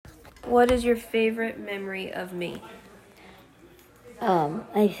What is your favorite memory of me?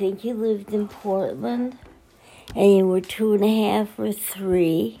 I think you lived in Portland, and you were 2.5 or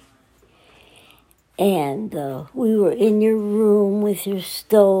 3, and we were in your room with your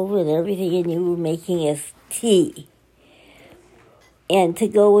stove and everything, and you were making us tea. And to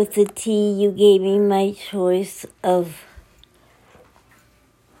go with the tea, you gave me my choice of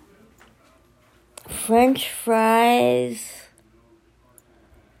French fries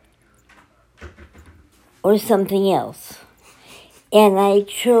or something else. And I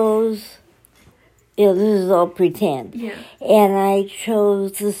chose, this is all pretend. Yeah. And I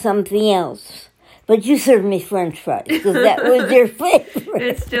chose the something else. But you served me French fries because that was your favorite.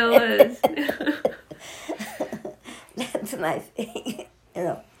 It still is. That's my thing.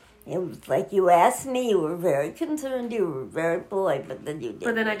 It was like you asked me, you were very concerned, you were very polite, but then you did.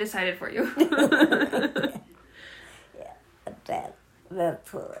 But then I decided for you. Yeah,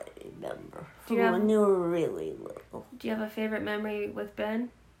 that's what I remember from Do you have- when you were really little. Do you have a favorite memory with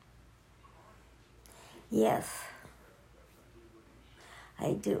Ben? Yes,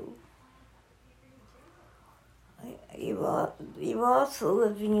 I do. You were also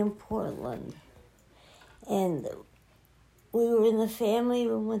living in Portland, and we were in the family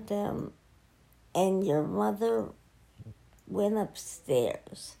room with them, and your mother went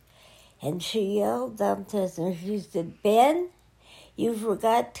upstairs, and she yelled down to us, and she said, "Ben, you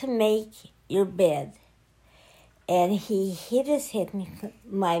forgot to make your bed." And he hit his head, and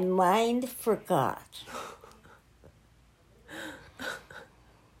my mind forgot.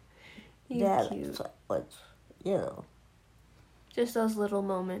 You're cute. What, Just those little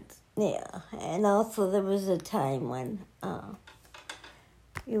moments. Yeah, and also there was a time when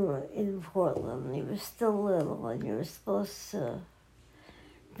you were in Portland, you were still little, and you were supposed to,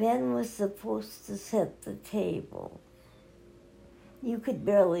 Ben was supposed to set the table. You could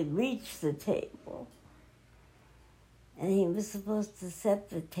barely reach the table. And he was supposed to set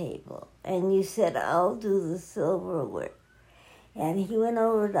the table. And you said, "I'll do the silverware." And he went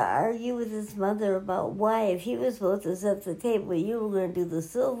over to argue with his mother about why, if he was supposed to set the table, you were going to do the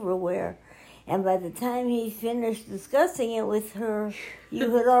silverware. And by the time he finished discussing it with her, you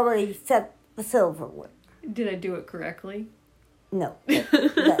had already set the silverware. Did I do it correctly? No.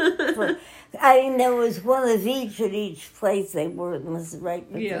 I mean, there was one of each at each place they were in the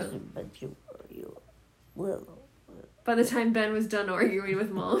right position, but you were little. By the time Ben was done arguing with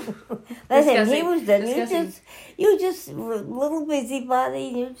Mom. Listen, he was done. You just were a little busybody,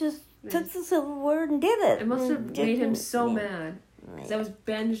 and you just took the silverware and did it. It must have made him so mad. Because that was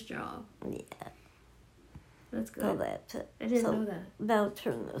Ben's job. Yeah. That's good. So that's it. I didn't know that. Now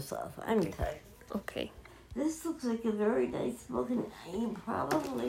turn this off. I'm tired. Okay. This looks like a very nice book, and you probably